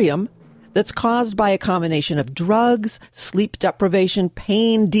delirium that's caused by a combination of drugs, sleep deprivation,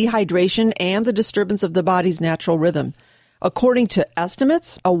 pain, dehydration, and the disturbance of the body's natural rhythm. According to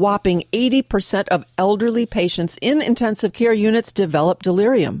estimates, a whopping 80% of elderly patients in intensive care units develop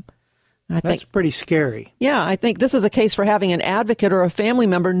delirium. That's pretty scary. Yeah, I think this is a case for having an advocate or a family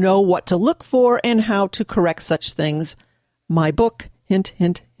member know what to look for and how to correct such things. My book, hint,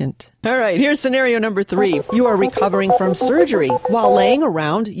 hint, hint. All right, here's scenario number 3. You are recovering from surgery. While laying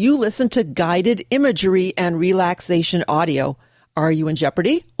around, you listen to guided imagery and relaxation audio. Are you in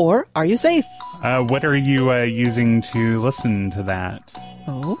jeopardy or are you safe? What are you using to listen to that?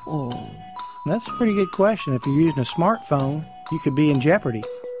 Oh, that's a pretty good question. If you're using a smartphone, you could be in jeopardy.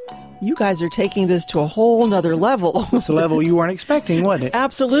 You guys are taking this to a whole nother level. It's a level you weren't expecting, wasn't it?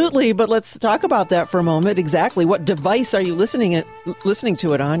 Absolutely, but let's talk about that for a moment. Exactly. What device are you listening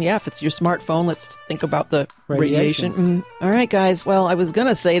to it on? Yeah, if it's your smartphone, let's think about the radiation. All right, guys. Well, I was going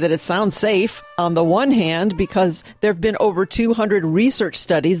to say that it sounds safe on the one hand because there have been over 200 research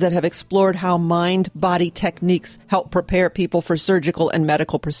studies that have explored how mind-body techniques help prepare people for surgical and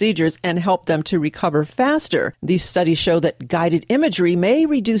medical procedures and help them to recover faster. These studies show that guided imagery may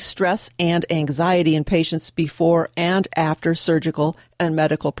reduce stress and anxiety in patients before and after surgical and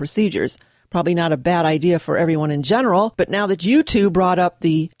medical procedures. Probably not a bad idea for everyone in general, but now that you two brought up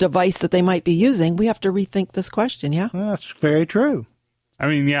the device that they might be using, we have to rethink this question, yeah? Well, that's very true. I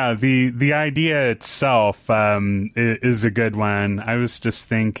mean, yeah, the idea itself is a good one. I was just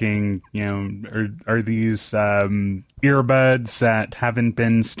thinking, are these earbuds that haven't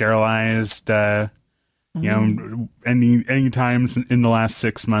been sterilized, any times in the last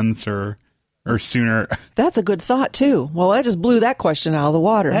 6 months or sooner? That's a good thought too. Well, I just blew that question out of the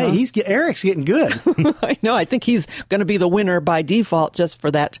water. Hey, Eric's getting good. I know. I think he's going to be the winner by default just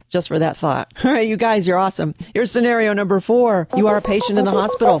for that thought. All right, you guys, you're awesome. Here's scenario number 4. You are a patient in the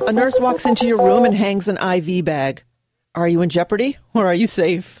hospital. A nurse walks into your room and hangs an IV bag. Are you in jeopardy or are you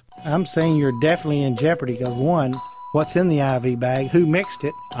safe? I'm saying you're definitely in jeopardy because, one, what's in the IV bag? Who mixed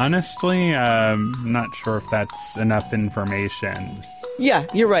it? Honestly, I'm not sure if that's enough information. Yeah,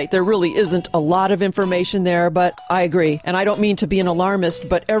 you're right. There really isn't a lot of information there, but I agree. And I don't mean to be an alarmist,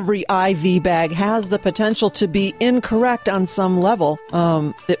 but every IV bag has the potential to be incorrect on some level.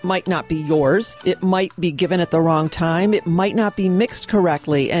 It might not be yours. It might be given at the wrong time. It might not be mixed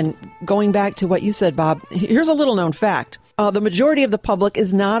correctly. And going back to what you said, Bob, here's a little known fact. The majority of the public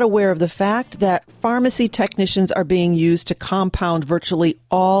is not aware of the fact that pharmacy technicians are being used to compound virtually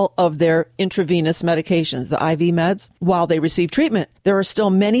all of their intravenous medications, the IV meds, while they receive treatment. There are still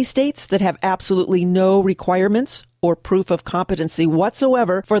many states that have absolutely no requirements or proof of competency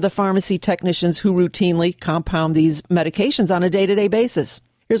whatsoever for the pharmacy technicians who routinely compound these medications on a day-to-day basis.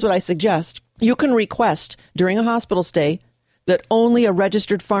 Here's what I suggest. You can request during a hospital stay that only a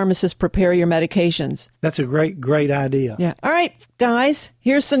registered pharmacist prepare your medications. That's a great idea. Yeah. All right, guys,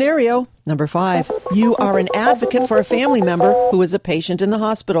 here's scenario number 5. You are an advocate for a family member who is a patient in the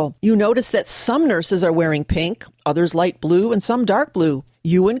hospital. You notice that some nurses are wearing pink, others light blue, and some dark blue.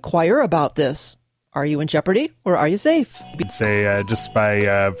 You inquire about this. Are you in jeopardy or are you safe? I'd say just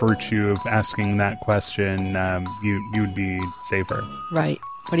by virtue of asking that question, you would be safer. Right.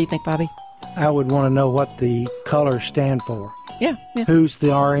 What do you think, Bobby? I would want to know what the colors stand for. Yeah. Who's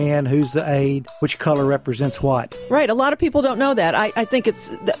the RN? Who's the aide? Which color represents what? Right. A lot of people don't know that. I think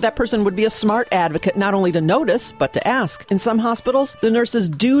it's that person would be a smart advocate, not only to notice, but to ask. In some hospitals, the nurses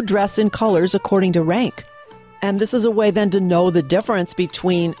do dress in colors according to rank. And this is a way then to know the difference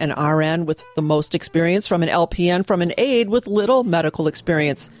between an RN with the most experience from an LPN from an aide with little medical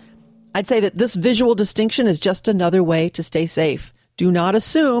experience. I'd say that this visual distinction is just another way to stay safe. Do not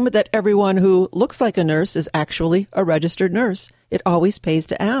assume that everyone who looks like a nurse is actually a registered nurse. It always pays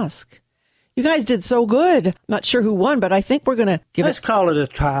to ask. You guys did so good. Not sure who won, but I think we're going to give Let's call it a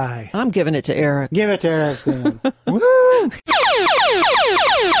tie. I'm giving it to Eric. Give it to Eric then. Woo!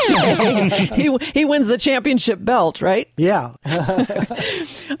 He wins the championship belt, right? Yeah. All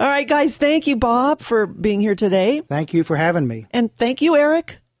right, guys. Thank you, Bob, for being here today. Thank you for having me. And thank you,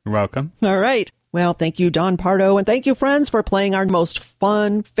 Eric. You're welcome. All right. Well, thank you, Don Pardo. And thank you, friends, for playing our most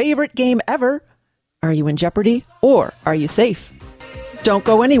fun, favorite game ever. Are you in jeopardy or are you safe? Don't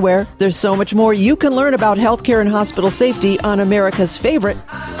go anywhere. There's so much more you can learn about healthcare and hospital safety on America's favorite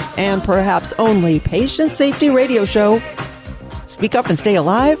and perhaps only patient safety radio show, Speak Up and Stay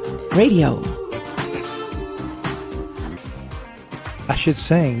Alive Radio. I should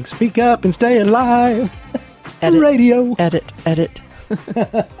sing, Speak Up and Stay Alive Edit, Radio. Edit.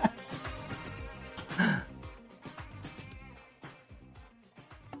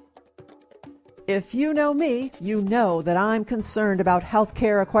 If you know me, you know that I'm concerned about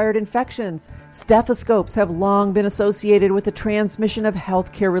healthcare-acquired infections. Stethoscopes have long been associated with the transmission of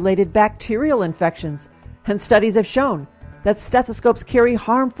healthcare-related bacterial infections, and studies have shown that stethoscopes carry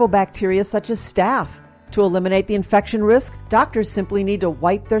harmful bacteria such as staph. To eliminate the infection risk, doctors simply need to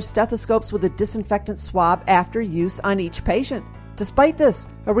wipe their stethoscopes with a disinfectant swab after use on each patient. Despite this,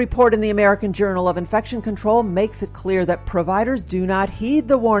 a report in the American Journal of Infection Control makes it clear that providers do not heed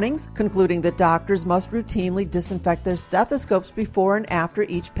the warnings, concluding that doctors must routinely disinfect their stethoscopes before and after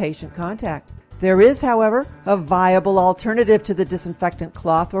each patient contact. There is, however, a viable alternative to the disinfectant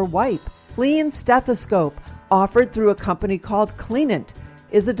cloth or wipe. Clean Stethoscope, offered through a company called Cleanant,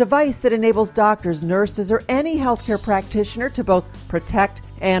 is a device that enables doctors, nurses, or any healthcare practitioner to both protect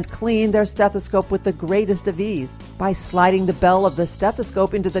and clean their stethoscope with the greatest of ease. By sliding the bell of the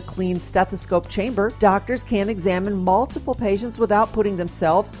stethoscope into the Clean Stethoscope chamber, doctors can examine multiple patients without putting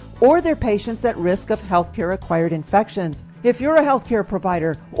themselves or their patients at risk of healthcare-acquired infections. If you're a healthcare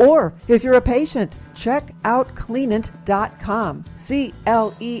provider or if you're a patient, check out Cleanant.com. Cleanint,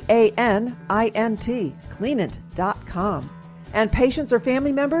 Cleanant.com. And patients or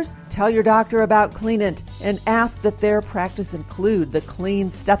family members, tell your doctor about Cleanant and ask that their practice include the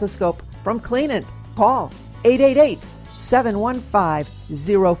Clean Stethoscope from Cleanant. Call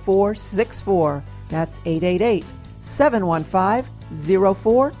 888-715-0464. That's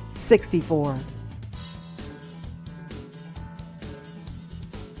 888-715-0464.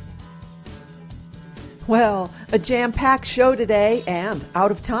 Well, a jam-packed show today and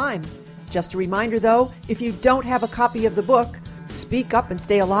out of time. Just a reminder, though, if you don't have a copy of the book, Speak Up and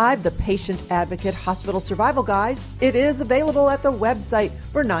Stay Alive, the Patient Advocate Hospital Survival Guide, it is available at the website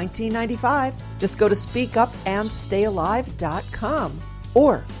for $19.95. Just go to speakupandstayalive.com.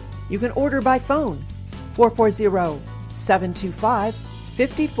 Or you can order by phone,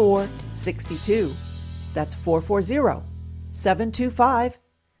 440-725-5462. That's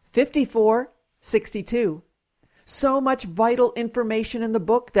 440-725-5462. So much vital information in the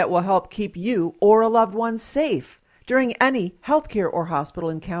book that will help keep you or a loved one safe during any healthcare or hospital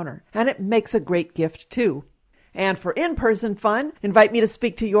encounter. And it makes a great gift, too. And for in-person fun, invite me to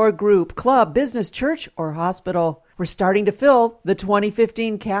speak to your group, club, business, church, or hospital. We're starting to fill the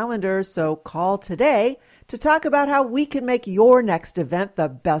 2015 calendar, so call today to talk about how we can make your next event the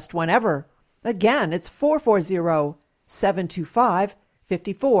best one ever. Again, it's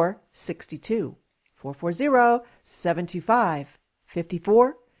 440-725-5462.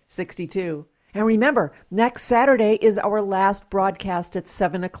 440-725-5462. And remember, next Saturday is our last broadcast at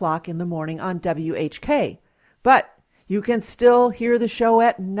 7 o'clock in the morning on WHK. But you can still hear the show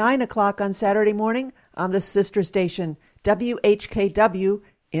at 9 o'clock on Saturday morning on the sister station WHKW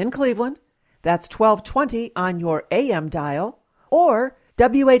in Cleveland. That's 1220 on your AM dial. Or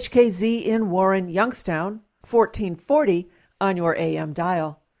WHKZ in Warren, Youngstown, 1440 on your AM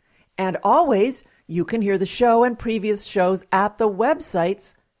dial. And always, you can hear the show and previous shows at the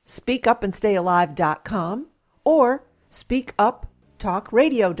websites speakupandstayalive.com or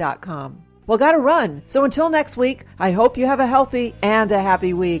speakuptalkradio.com. Well, gotta run. So until next week, I hope you have a healthy and a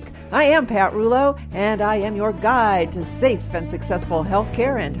happy week. I am Pat Rouleau, and I am your guide to safe and successful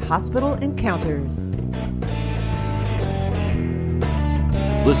healthcare and hospital encounters.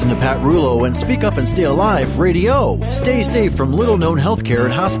 Listen to Pat Rouleau and Speak Up and Stay Alive Radio. Stay safe from little-known healthcare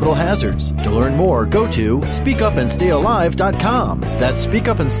and hospital hazards. To learn more, go to speakupandstayalive.com. That's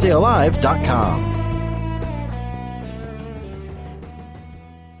speakupandstayalive.com.